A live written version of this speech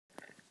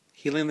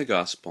Healing the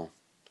Gospel,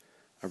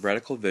 A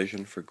Radical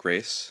Vision for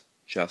Grace,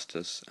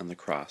 Justice, and the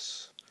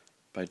Cross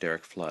by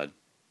Derek Flood.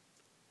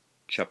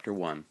 Chapter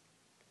 1,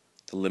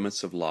 The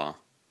Limits of Law,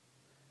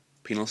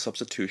 Penal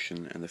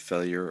Substitution and the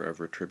Failure of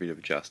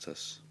Retributive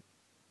Justice.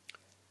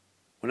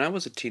 When I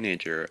was a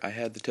teenager, I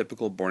had the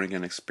typical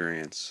born-again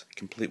experience,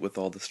 complete with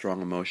all the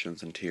strong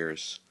emotions and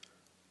tears.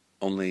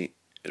 Only,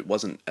 it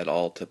wasn't at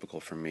all typical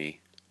for me.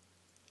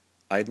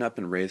 I had not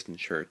been raised in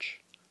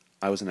church.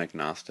 I was an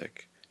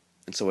agnostic,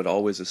 and so had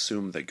always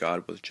assumed that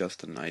God was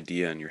just an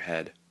idea in your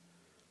head.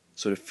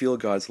 So to feel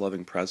God's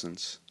loving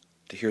presence,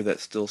 to hear that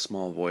still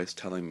small voice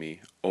telling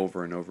me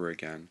over and over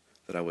again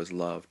that I was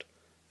loved,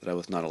 that I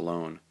was not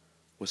alone,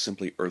 was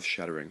simply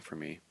earth-shattering for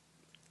me.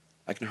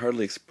 I can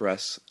hardly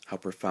express how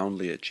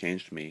profoundly it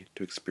changed me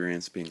to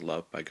experience being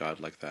loved by God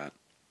like that.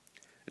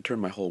 It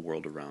turned my whole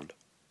world around.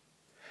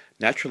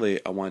 Naturally,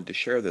 I wanted to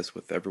share this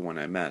with everyone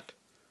I met,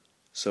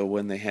 so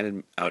when they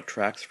handed out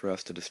tracts for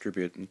us to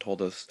distribute and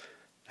told us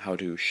how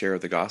to share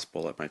the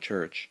gospel at my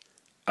church,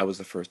 I was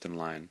the first in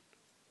line.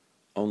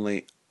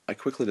 Only, I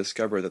quickly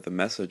discovered that the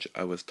message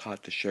I was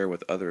taught to share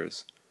with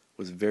others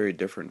was very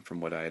different from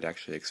what I had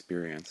actually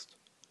experienced.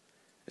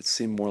 It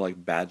seemed more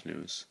like bad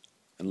news,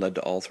 and led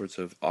to all sorts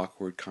of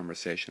awkward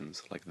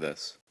conversations like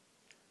this.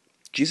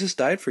 Jesus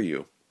died for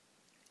you.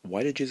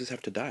 Why did Jesus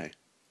have to die?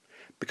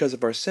 Because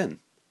of our sin.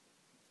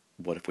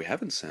 What if we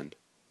haven't sinned?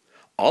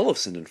 All have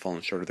sinned and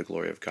fallen short of the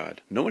glory of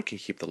God. No one can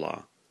keep the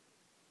law.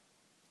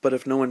 But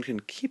if no one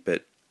can keep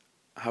it,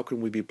 how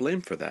can we be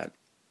blamed for that?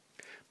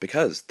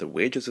 Because the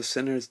wages of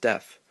sin is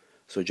death,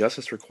 so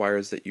justice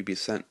requires that you be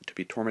sent to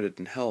be tormented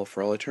in hell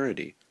for all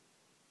eternity.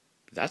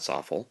 That's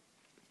awful.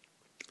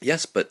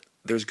 Yes, but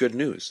there's good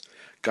news.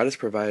 God has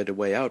provided a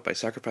way out by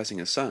sacrificing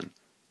His Son.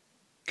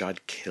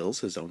 God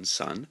kills His own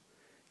Son?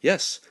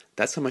 Yes,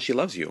 that's how much He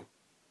loves you.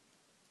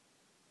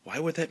 Why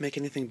would that make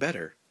anything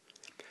better?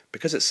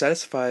 Because it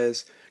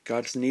satisfies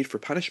God's need for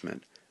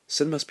punishment.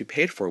 Sin must be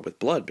paid for with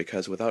blood,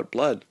 because without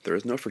blood there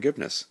is no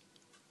forgiveness.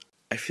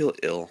 I feel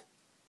ill.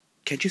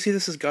 Can't you see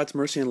this as God's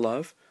mercy and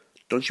love?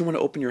 Don't you want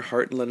to open your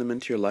heart and let Him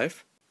into your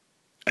life?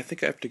 I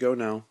think I have to go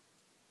now.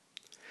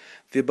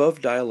 The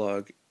above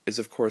dialogue is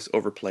of course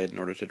overplayed in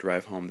order to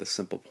drive home this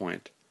simple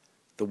point.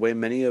 The way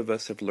many of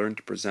us have learned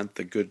to present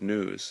the good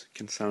news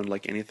can sound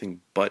like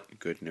anything but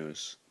good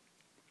news.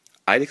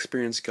 I'd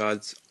experienced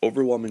God's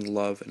overwhelming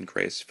love and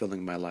grace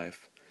filling my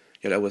life,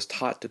 yet I was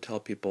taught to tell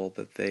people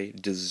that they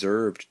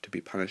deserved to be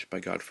punished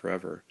by God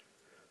forever,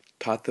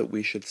 taught that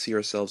we should see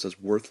ourselves as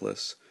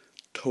worthless,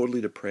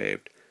 totally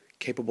depraved,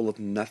 capable of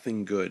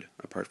nothing good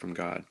apart from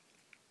God.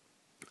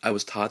 I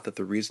was taught that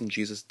the reason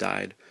Jesus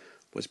died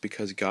was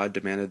because God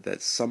demanded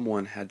that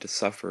someone had to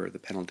suffer the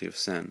penalty of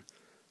sin.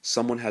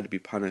 Someone had to be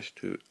punished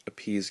to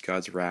appease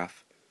God's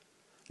wrath.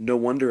 No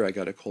wonder I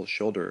got a cold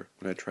shoulder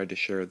when I tried to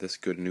share this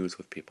good news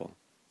with people.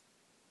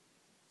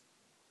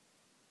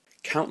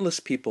 Countless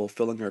people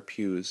filling our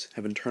pews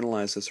have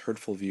internalized this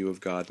hurtful view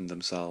of God and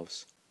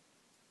themselves.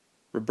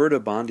 Roberta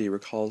Bondi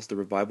recalls the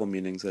revival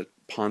meetings at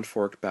Pond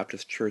Fork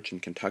Baptist Church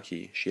in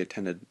Kentucky she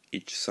attended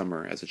each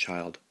summer as a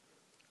child.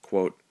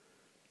 Quote,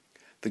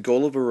 "The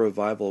goal of a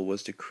revival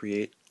was to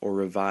create or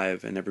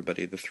revive in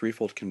everybody the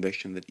threefold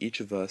conviction that each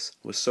of us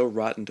was so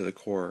rotten to the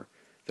core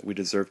that we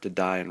deserved to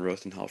die and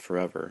roast in hell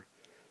forever,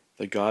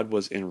 that God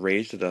was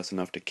enraged at us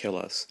enough to kill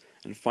us,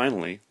 and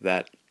finally,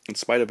 that, in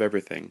spite of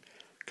everything,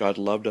 God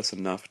loved us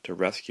enough to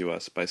rescue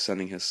us by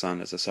sending His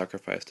Son as a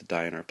sacrifice to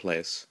die in our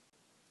place."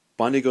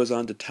 Bondi goes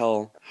on to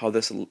tell how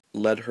this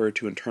led her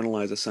to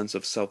internalize a sense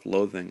of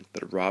self-loathing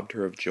that robbed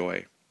her of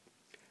joy.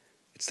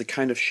 It's the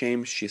kind of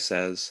shame, she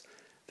says,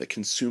 that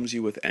consumes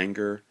you with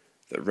anger,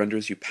 that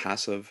renders you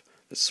passive,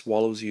 that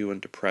swallows you in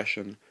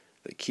depression,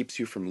 that keeps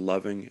you from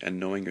loving and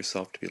knowing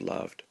yourself to be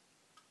loved.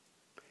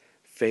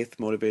 Faith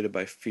motivated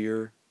by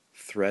fear,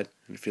 threat,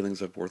 and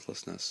feelings of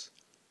worthlessness.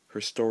 Her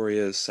story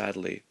is,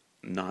 sadly,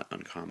 not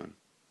uncommon.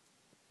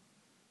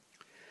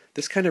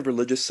 This kind of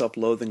religious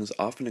self-loathing is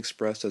often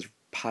expressed as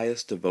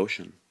pious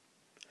devotion.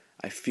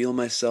 I feel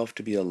myself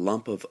to be a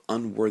lump of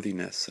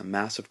unworthiness, a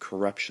mass of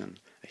corruption,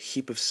 a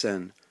heap of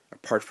sin,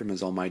 apart from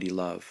His almighty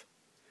love.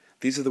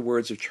 These are the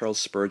words of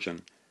Charles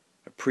Spurgeon,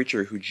 a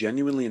preacher who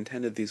genuinely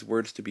intended these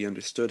words to be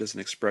understood as an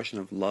expression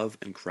of love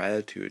and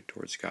gratitude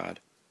towards God.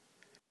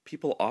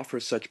 People offer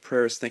such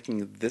prayers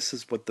thinking this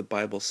is what the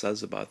Bible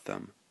says about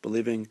them,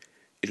 believing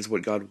it is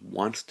what God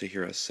wants to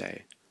hear us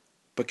say.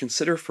 But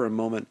consider for a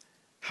moment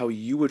how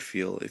you would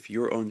feel if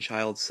your own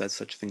child said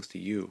such things to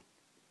you.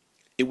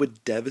 It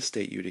would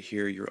devastate you to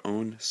hear your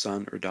own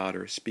son or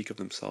daughter speak of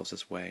themselves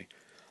this way,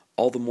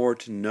 all the more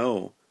to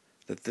know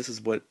that this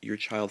is what your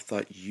child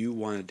thought you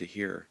wanted to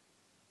hear.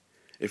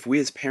 If we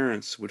as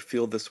parents would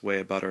feel this way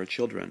about our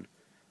children,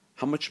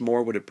 how much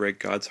more would it break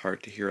God's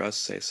heart to hear us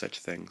say such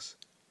things?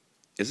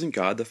 Isn't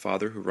God the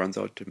Father who runs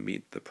out to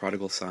meet the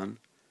prodigal son?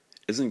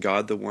 Isn't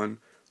God the one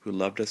who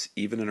loved us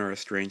even in our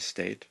estranged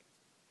state?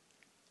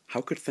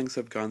 How could things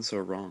have gone so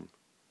wrong?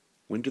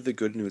 When did the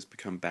good news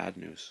become bad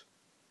news?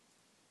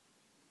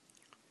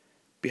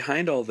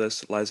 Behind all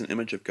this lies an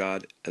image of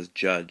God as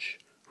judge,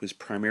 who is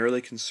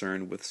primarily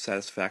concerned with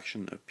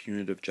satisfaction of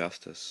punitive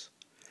justice.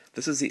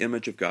 This is the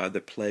image of God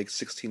that plagued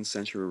 16th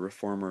century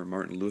reformer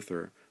Martin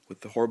Luther,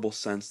 with the horrible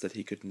sense that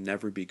he could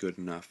never be good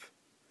enough.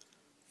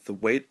 The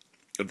weight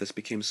of this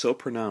became so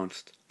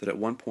pronounced that at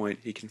one point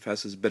he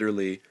confesses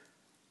bitterly,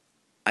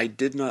 "I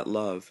did not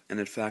love, and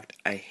in fact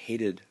I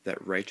hated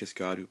that righteous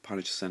God who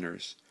punished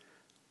sinners.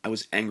 I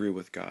was angry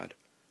with God.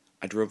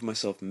 I drove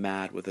myself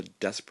mad with a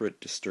desperate,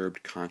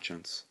 disturbed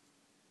conscience."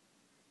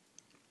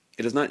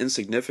 It is not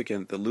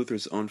insignificant that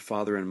Luther's own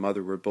father and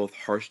mother were both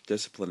harsh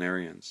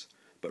disciplinarians,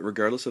 but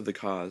regardless of the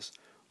cause,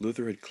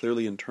 Luther had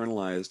clearly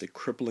internalized a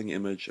crippling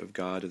image of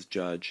God as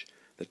judge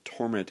that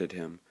tormented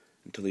him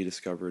until he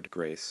discovered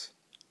grace.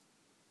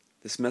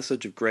 This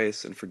message of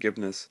grace and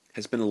forgiveness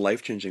has been a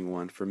life-changing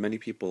one for many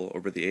people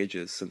over the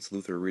ages since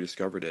Luther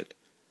rediscovered it,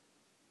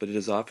 but it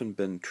has often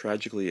been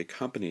tragically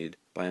accompanied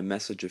by a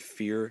message of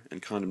fear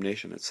and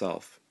condemnation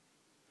itself.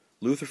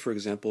 Luther, for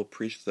example,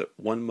 preached that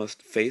one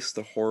must face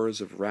the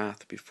horrors of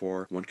wrath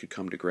before one could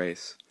come to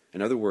grace.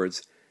 In other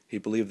words, he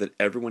believed that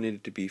everyone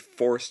needed to be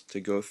forced to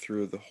go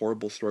through the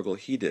horrible struggle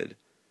he did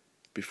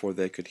before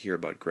they could hear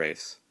about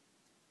grace.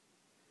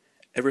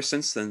 Ever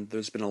since then,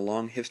 there's been a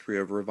long history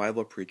of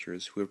revival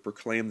preachers who have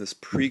proclaimed this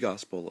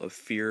pre-gospel of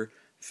fear,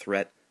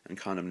 threat, and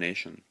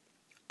condemnation,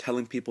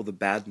 telling people the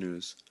bad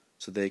news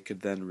so they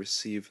could then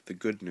receive the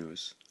good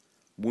news,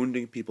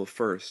 wounding people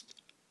first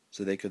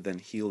so they could then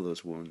heal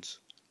those wounds.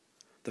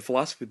 The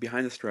philosophy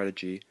behind this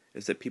strategy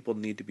is that people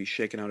need to be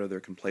shaken out of their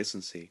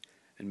complacency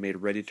and made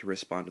ready to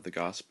respond to the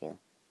gospel.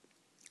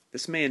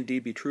 This may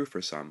indeed be true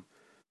for some,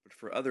 but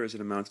for others it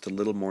amounts to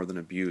little more than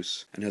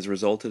abuse and has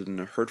resulted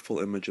in a hurtful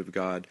image of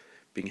God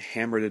being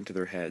hammered into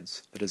their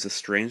heads that has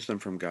estranged them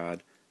from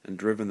God and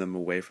driven them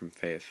away from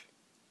faith.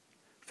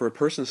 For a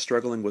person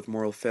struggling with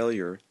moral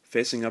failure,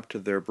 facing up to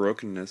their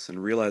brokenness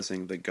and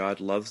realizing that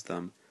God loves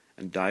them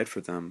and died for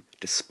them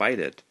despite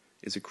it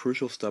is a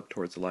crucial step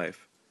towards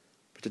life.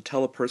 But to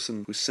tell a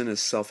person whose sin is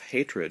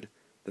self-hatred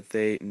that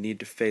they need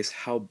to face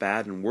how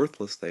bad and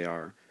worthless they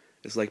are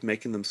is like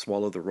making them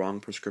swallow the wrong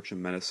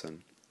prescription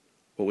medicine.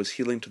 What was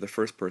healing to the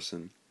first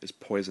person is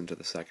poison to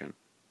the second.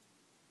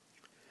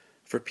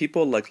 For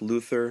people like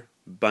Luther,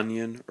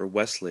 Bunyan, or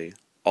Wesley,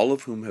 all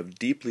of whom have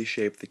deeply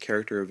shaped the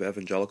character of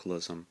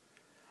evangelicalism,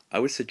 I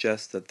would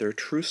suggest that their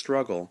true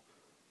struggle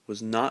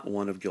was not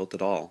one of guilt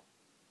at all.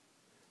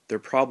 Their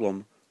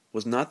problem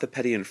was not the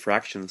petty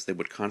infractions they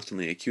would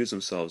constantly accuse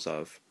themselves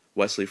of.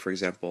 Wesley, for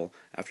example,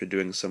 after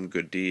doing some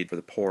good deed for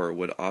the poor,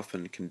 would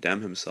often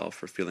condemn himself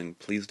for feeling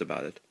pleased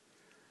about it.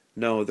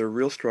 No, their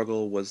real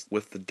struggle was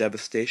with the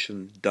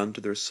devastation done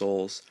to their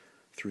souls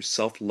through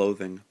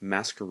self-loathing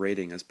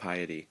masquerading as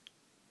piety.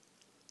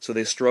 So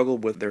they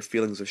struggled with their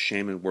feelings of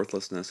shame and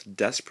worthlessness,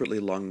 desperately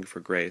longing for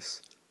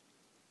grace,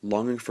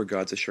 longing for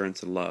God's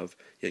assurance and love,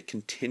 yet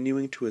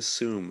continuing to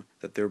assume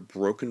that their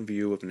broken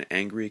view of an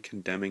angry,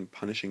 condemning,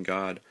 punishing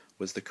God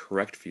was the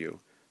correct view,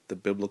 the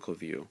biblical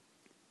view.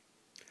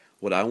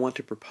 What I want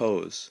to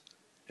propose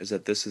is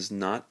that this is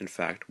not, in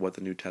fact, what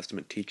the New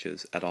Testament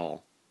teaches at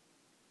all.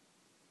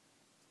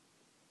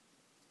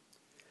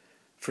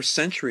 For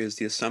centuries,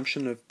 the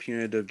assumption of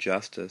punitive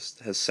justice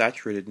has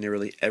saturated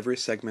nearly every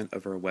segment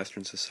of our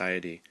Western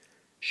society,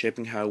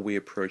 shaping how we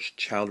approach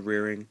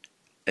child-rearing,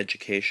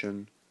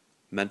 education,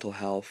 mental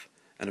health,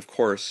 and of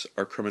course,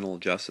 our criminal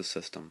justice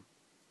system.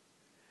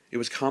 It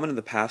was common in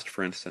the past,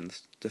 for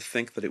instance, to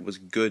think that it was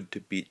good to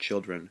beat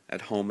children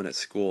at home and at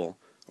school,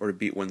 or to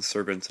beat one's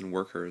servants and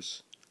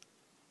workers.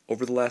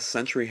 Over the last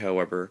century,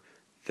 however,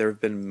 there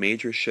have been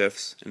major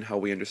shifts in how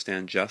we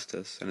understand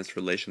justice and its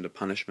relation to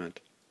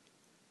punishment.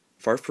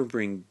 Far from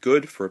being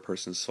good for a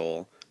person's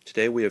soul,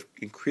 today we have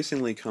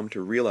increasingly come to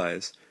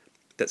realize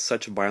that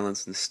such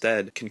violence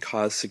instead can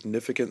cause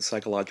significant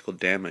psychological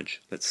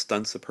damage that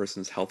stunts a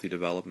person's healthy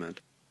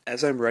development.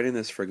 As I'm writing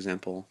this, for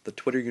example, the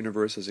Twitter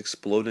universe is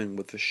exploding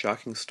with the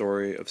shocking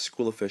story of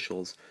school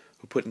officials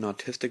who put an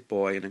autistic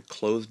boy in a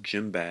closed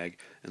gym bag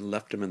and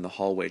left him in the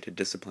hallway to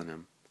discipline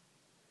him.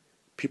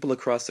 People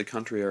across the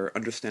country are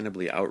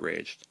understandably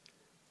outraged,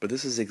 but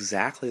this is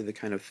exactly the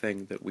kind of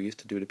thing that we used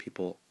to do to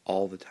people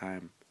all the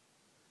time.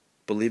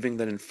 Believing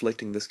that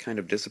inflicting this kind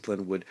of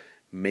discipline would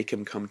make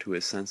him come to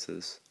his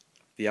senses.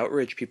 The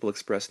outrage people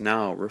express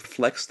now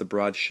reflects the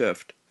broad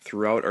shift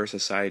throughout our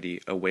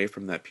society away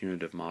from that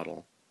punitive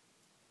model.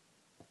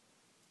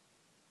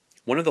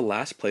 One of the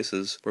last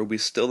places where we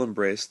still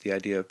embrace the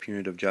idea of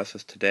punitive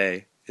justice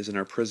today is in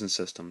our prison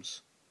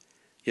systems.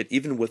 Yet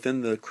even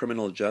within the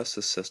criminal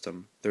justice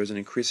system, there is an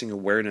increasing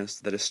awareness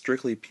that a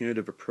strictly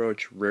punitive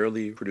approach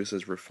rarely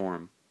produces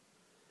reform.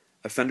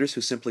 Offenders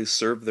who simply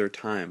serve their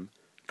time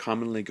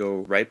commonly go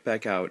right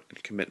back out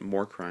and commit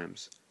more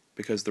crimes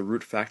because the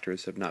root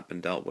factors have not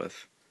been dealt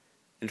with.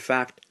 In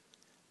fact,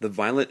 the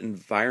violent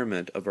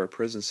environment of our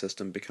prison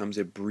system becomes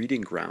a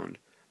breeding ground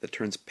that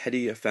turns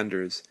petty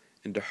offenders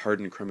into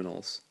hardened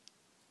criminals.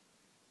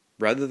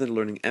 Rather than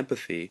learning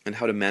empathy and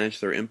how to manage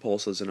their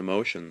impulses and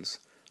emotions,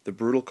 the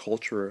brutal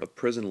culture of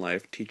prison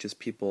life teaches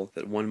people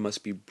that one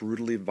must be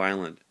brutally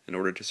violent in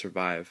order to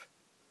survive.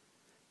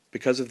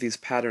 Because of these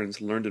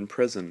patterns learned in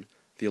prison,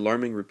 the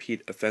alarming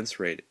repeat offense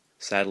rate,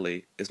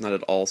 sadly, is not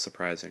at all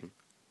surprising.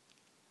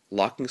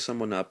 Locking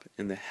someone up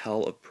in the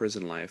hell of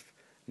prison life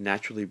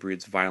naturally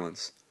breeds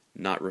violence,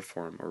 not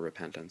reform or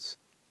repentance.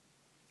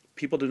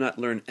 People do not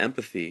learn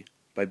empathy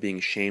by being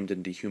shamed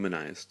and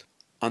dehumanized.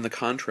 On the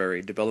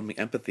contrary, developing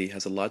empathy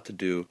has a lot to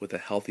do with a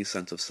healthy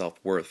sense of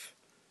self-worth.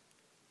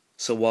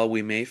 So while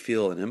we may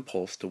feel an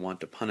impulse to want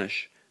to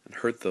punish and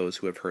hurt those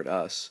who have hurt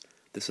us,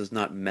 this does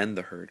not mend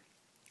the hurt.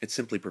 It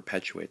simply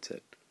perpetuates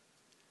it.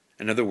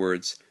 In other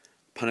words,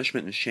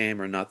 punishment and shame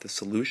are not the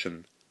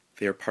solution,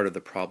 they are part of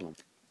the problem.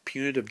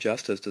 Punitive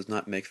justice does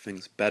not make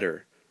things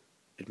better,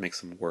 it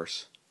makes them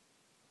worse.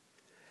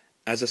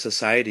 As a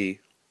society,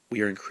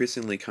 we are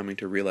increasingly coming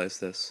to realize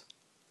this.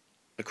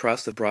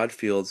 Across the broad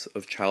fields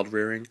of child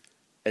rearing,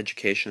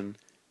 education,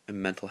 and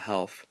mental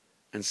health,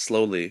 and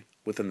slowly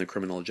within the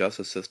criminal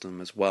justice system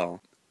as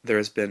well, there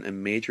has been a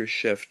major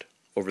shift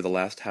over the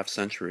last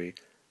half-century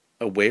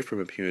away from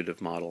a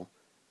punitive model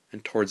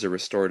and towards a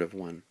restorative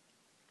one,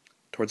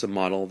 towards a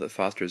model that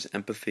fosters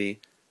empathy,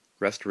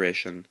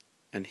 restoration,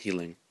 and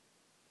healing.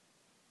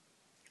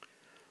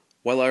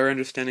 While our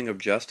understanding of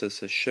justice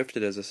has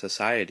shifted as a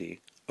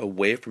society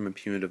away from a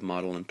punitive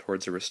model and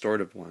towards a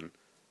restorative one,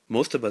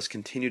 most of us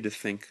continue to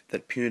think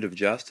that punitive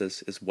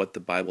justice is what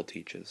the Bible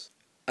teaches.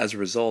 As a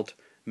result,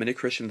 many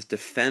Christians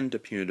defend a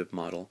punitive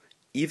model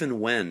even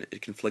when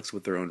it conflicts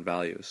with their own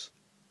values.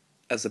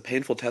 As the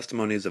painful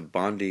testimonies of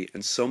Bondi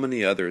and so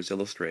many others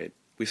illustrate,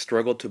 we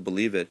struggle to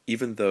believe it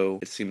even though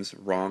it seems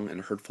wrong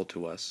and hurtful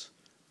to us.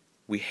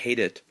 We hate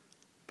it,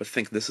 but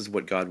think this is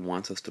what God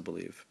wants us to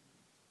believe.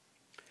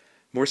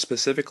 More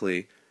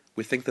specifically,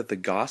 we think that the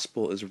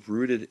gospel is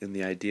rooted in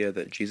the idea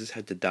that Jesus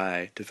had to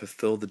die to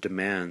fulfill the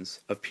demands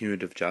of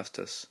punitive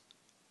justice.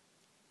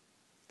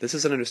 This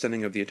is an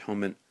understanding of the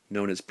atonement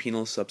known as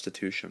penal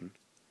substitution.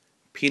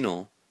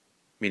 Penal,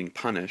 meaning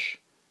punish,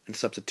 and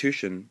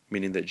substitution,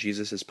 meaning that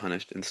Jesus is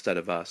punished instead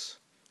of us.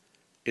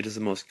 It is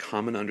the most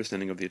common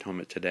understanding of the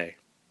atonement today.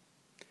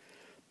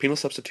 Penal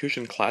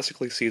substitution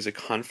classically sees a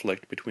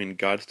conflict between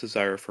God's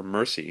desire for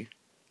mercy,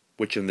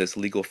 which in this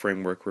legal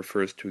framework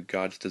refers to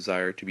God's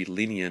desire to be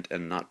lenient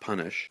and not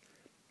punish,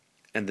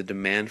 and the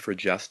demand for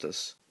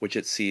justice, which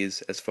it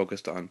sees as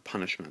focused on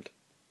punishment.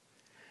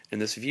 In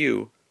this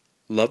view,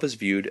 love is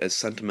viewed as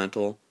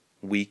sentimental,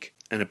 weak,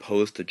 and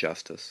opposed to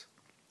justice.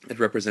 It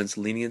represents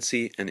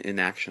leniency and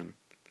inaction.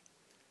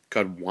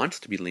 God wants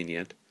to be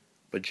lenient,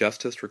 but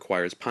justice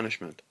requires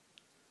punishment.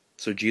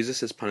 So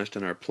Jesus is punished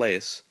in our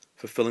place,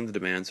 fulfilling the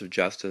demands of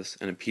justice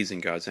and appeasing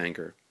God's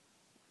anger.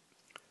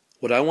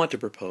 What I want to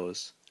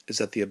propose is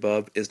that the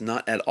above is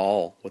not at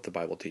all what the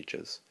Bible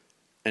teaches,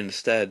 and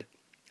instead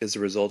is the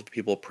result of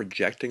people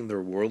projecting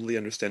their worldly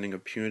understanding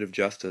of punitive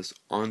justice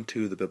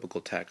onto the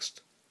biblical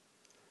text.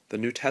 The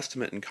New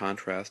Testament, in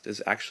contrast,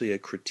 is actually a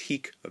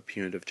critique of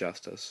punitive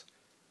justice.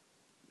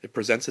 It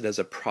presents it as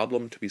a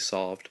problem to be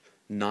solved,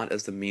 not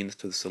as the means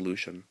to the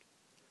solution.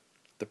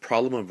 The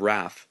problem of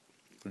wrath,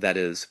 that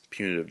is,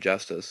 punitive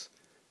justice,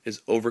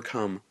 is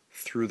overcome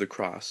through the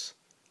cross,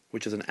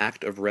 which is an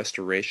act of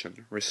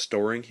restoration,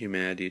 restoring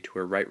humanity to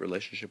a right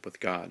relationship with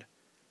God.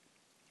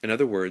 In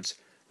other words,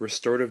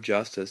 restorative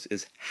justice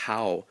is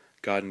how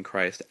God in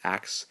Christ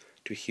acts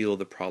to heal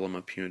the problem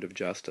of punitive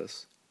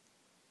justice.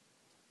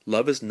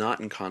 Love is not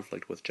in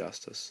conflict with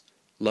justice.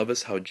 Love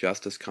is how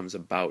justice comes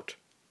about,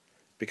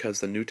 because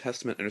the New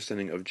Testament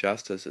understanding of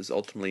justice is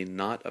ultimately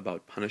not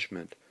about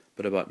punishment,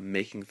 but about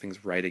making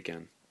things right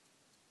again.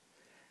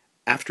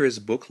 After his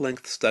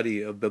book-length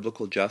study of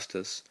biblical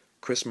justice,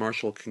 Chris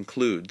Marshall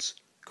concludes,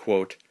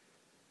 quote,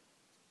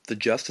 "The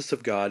justice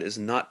of God is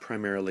not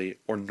primarily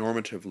or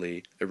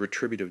normatively a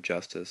retributive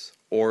justice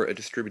or a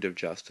distributive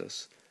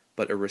justice,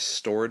 but a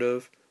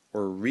restorative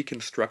or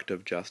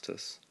reconstructive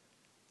justice,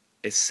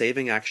 a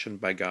saving action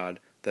by God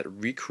that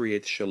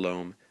recreates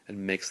shalom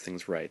and makes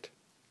things right."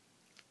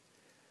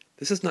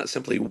 This is not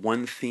simply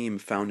one theme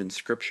found in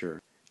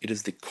Scripture, it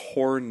is the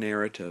core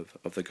narrative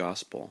of the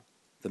gospel,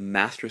 the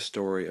master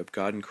story of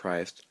God in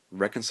Christ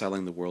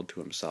reconciling the world to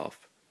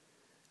himself.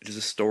 It is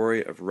a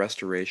story of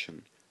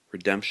restoration,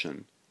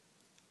 redemption,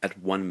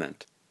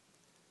 at-one-ment.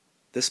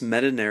 This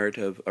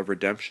meta-narrative of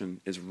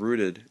redemption is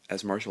rooted,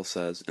 as Marshall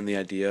says, in the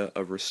idea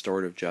of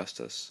restorative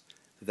justice.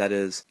 That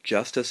is,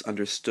 justice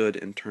understood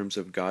in terms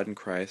of God in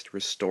Christ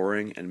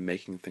restoring and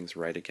making things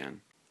right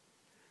again.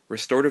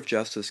 Restorative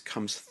justice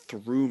comes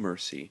through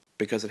mercy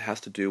because it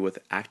has to do with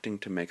acting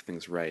to make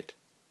things right.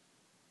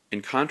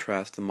 In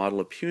contrast, the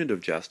model of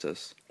punitive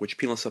justice, which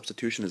penal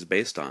substitution is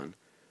based on,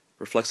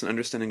 reflects an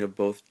understanding of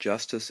both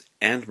justice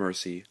and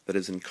mercy that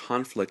is in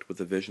conflict with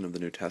the vision of the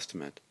New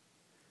Testament.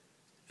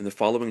 In the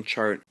following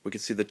chart, we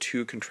can see the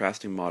two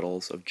contrasting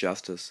models of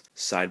justice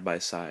side by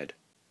side.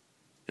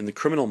 In the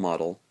criminal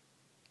model,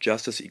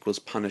 justice equals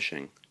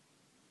punishing.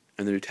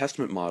 In the New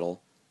Testament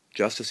model,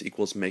 justice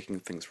equals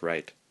making things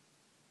right.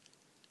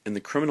 In the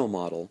criminal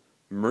model,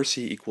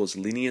 mercy equals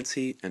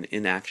leniency and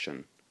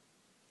inaction.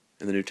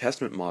 In the New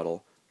Testament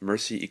model,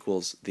 mercy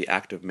equals the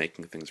act of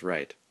making things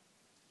right.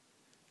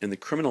 In the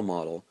criminal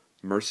model,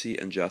 mercy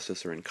and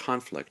justice are in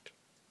conflict.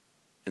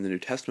 In the New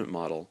Testament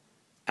model,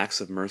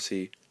 acts of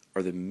mercy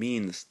are the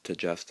means to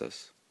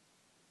justice.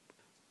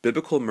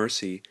 Biblical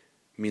mercy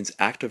means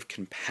active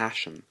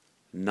compassion,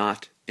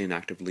 not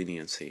inactive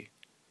leniency.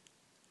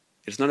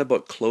 It's not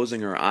about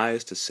closing our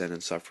eyes to sin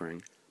and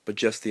suffering, but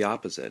just the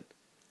opposite.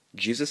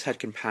 Jesus had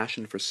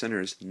compassion for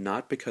sinners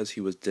not because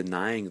he was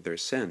denying their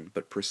sin,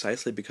 but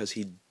precisely because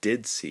he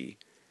did see,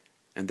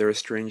 and their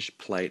estranged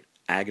plight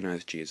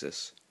agonized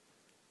Jesus.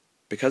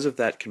 Because of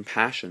that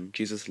compassion,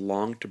 Jesus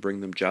longed to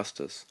bring them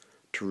justice,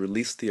 to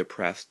release the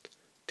oppressed,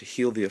 to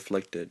heal the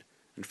afflicted,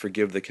 and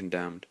forgive the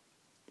condemned.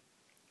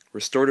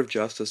 Restorative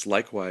justice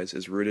likewise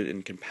is rooted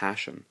in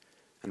compassion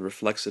and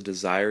reflects a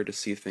desire to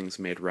see things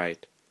made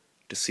right,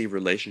 to see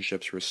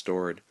relationships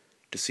restored,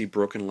 to see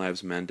broken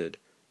lives mended,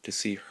 to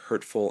see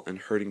hurtful and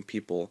hurting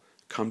people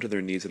come to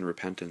their knees in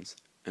repentance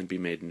and be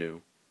made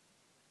new.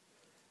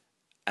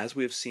 As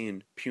we have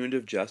seen,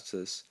 punitive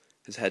justice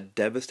has had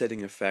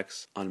devastating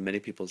effects on many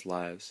people's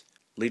lives,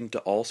 leading to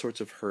all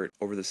sorts of hurt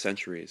over the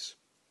centuries,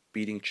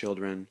 beating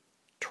children,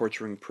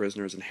 torturing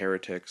prisoners and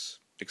heretics,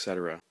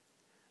 etc.,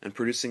 and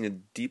producing a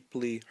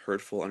deeply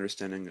hurtful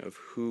understanding of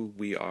who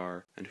we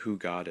are and who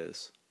God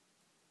is.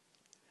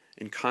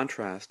 In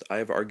contrast, I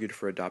have argued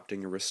for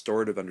adopting a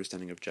restorative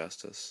understanding of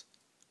justice.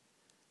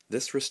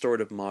 This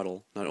restorative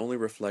model not only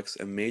reflects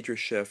a major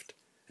shift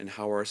in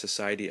how our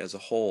society as a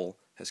whole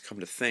has come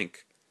to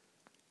think,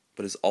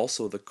 but is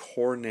also the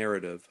core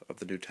narrative of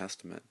the New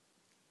Testament.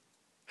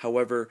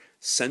 However,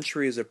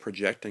 centuries of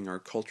projecting our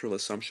cultural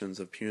assumptions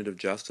of punitive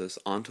justice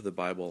onto the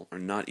Bible are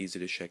not easy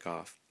to shake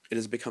off. It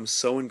has become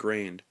so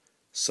ingrained,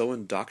 so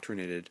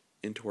indoctrinated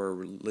into our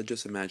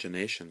religious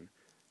imagination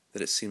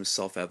that it seems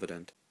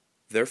self-evident.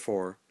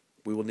 Therefore,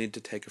 we will need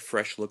to take a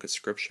fresh look at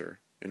Scripture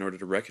in order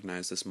to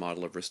recognize this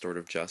model of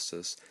restorative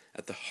justice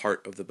at the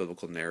heart of the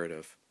biblical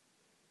narrative.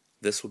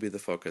 This will be the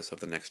focus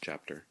of the next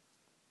chapter.